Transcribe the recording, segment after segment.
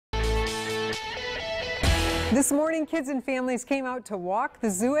This morning, kids and families came out to walk the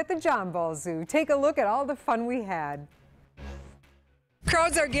zoo at the John Ball Zoo. Take a look at all the fun we had.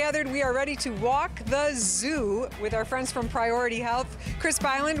 Crowds are gathered. We are ready to walk the zoo with our friends from Priority Health. Chris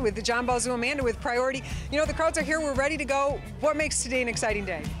Byland with the John Ball Zoo, Amanda with Priority. You know, the crowds are here. We're ready to go. What makes today an exciting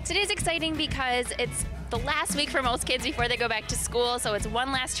day? Today's exciting because it's the last week for most kids before they go back to school, so it's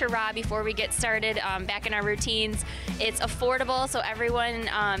one last hurrah before we get started back in our routines. It's affordable, so everyone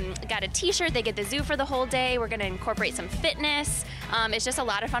got a t-shirt. They get the zoo for the whole day. We're going to incorporate some fitness. It's just a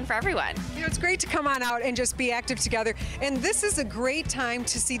lot of fun for everyone. You know, it's great to come on out and just be active together, and this is a great time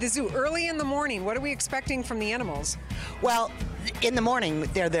to see the zoo. Early in the morning, what are we expecting from the animals? Well, in the morning,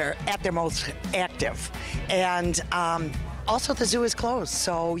 they're at their most active, and also the zoo is closed,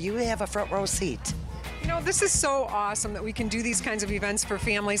 so you have a front row seat. You know, this is so awesome that we can do these kinds of events for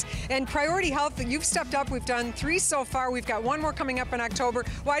families. And Priority Health, you've stepped up. We've done 3 so far. We've got 1 more coming up in October.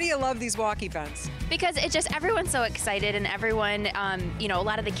 Why do you love these walk events? Because it just, everyone's so excited, and everyone, you know, a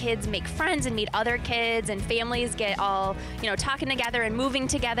lot of the kids make friends and meet other kids, and families get all, you know, talking together and moving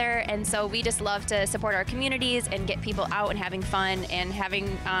together. And so we just love to support our communities and get people out and having fun and having,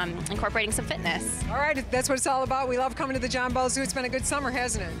 incorporating some fitness. All right, that's what it's all about. We love coming to the John Ball Zoo. It's been a good summer,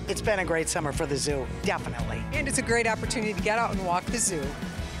 hasn't it? It's been a great summer for the zoo, definitely. And it's a great opportunity to get out and walk the zoo.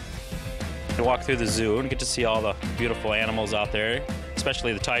 To walk through the zoo and get to see all the beautiful animals out there,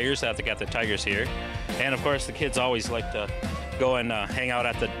 especially the tigers. They got the tigers here. And of course, the kids always like to go and hang out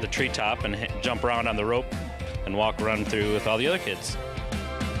at the treetop and jump around on the rope and run through with all the other kids.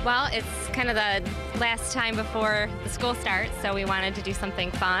 Well, it's kind of the last time before the school starts, so we wanted to do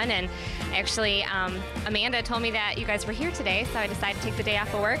something fun. And actually, Amanda told me that you guys were here today, so I decided to take the day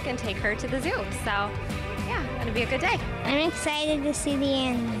off of work and take her to the zoo. So, yeah, it'll be a good day. I'm excited to see the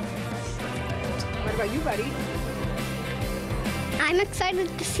animals. What about you, buddy? I'm excited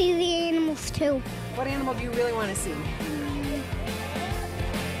to see the animals, too. What animal do you really want to see?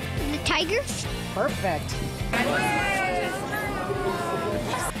 The tigers? Perfect.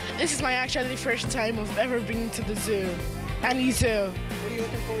 This is actually the first time I've ever been to the zoo. Any zoo. What are you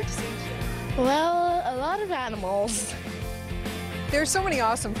looking forward to seeing? Well, a lot of animals. There are so many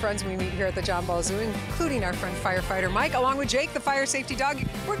awesome friends we meet here at the John Ball Zoo, including our friend firefighter Mike, along with Jake, the fire safety dog.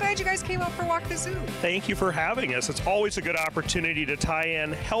 We're glad you guys came out for Walk the Zoo. Thank you for having us. It's always a good opportunity to tie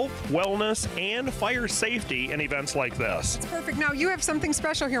in health, wellness, and fire safety in events like this. It's perfect. Now, you have something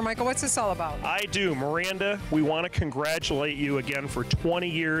special here, Michael. What's this all about? I do. Miranda, we want to congratulate you again for 20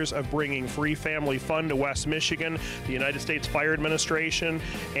 years of bringing free family fun to West Michigan. The United States Fire Administration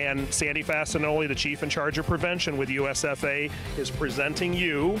and Sandy Fasinoli, the chief in charge of prevention with USFA, is presenting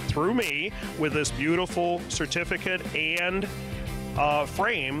you, through me, with this beautiful certificate and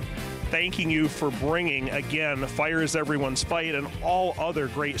frame, thanking you for bringing, again, Fire is Everyone's Fight and all other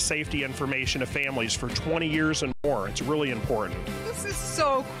great safety information to families for 20 years and more. It's really important. This is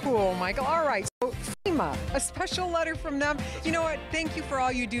so cool, Michael. All right, so FEMA, a special letter from them. You know what? Thank you for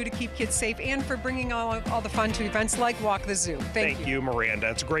all you do to keep kids safe and for bringing all the fun to events like Walk the Zoo. Thank you, Miranda.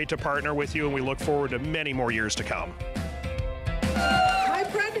 It's great to partner with you, and we look forward to many more years to come. My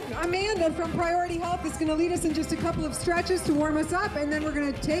friend Amanda from Priority Health is going to lead us in just a couple of stretches to warm us up, and then we're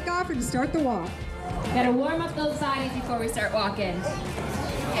going to take off and start the walk. Gotta warm up those bodies before we start walking.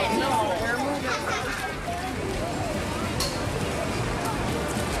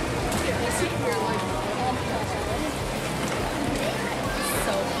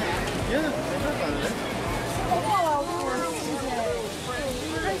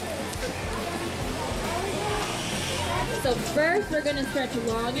 So first, we're gonna stretch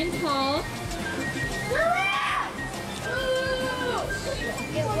long and tall.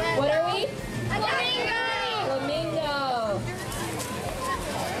 What are we? Flamingo.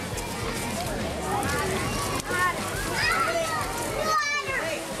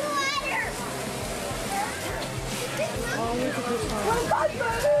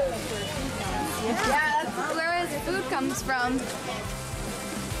 Yeah, that's where his food comes from.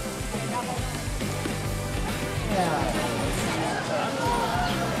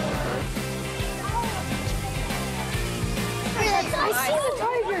 I see the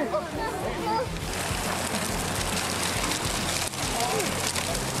tiger!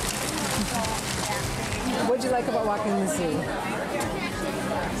 What'd you like about walking in the zoo?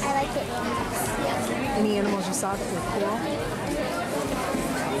 I like it. Any animals you saw that were cool?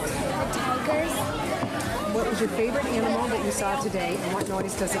 The tigers. What was your favorite animal that you saw today, and what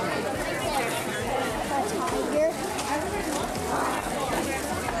noise does it make? The tiger.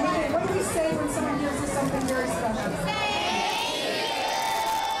 What do we say when someone gives us something very special?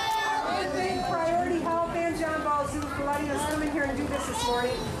 Priority Health and John Ball Zoo for letting us come in here and do this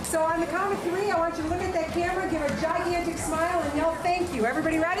morning. So on the count of 3, I want you to look at that camera, give a gigantic smile, and yell thank you.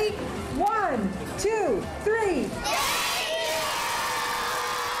 Everybody ready? 1, 2, 3.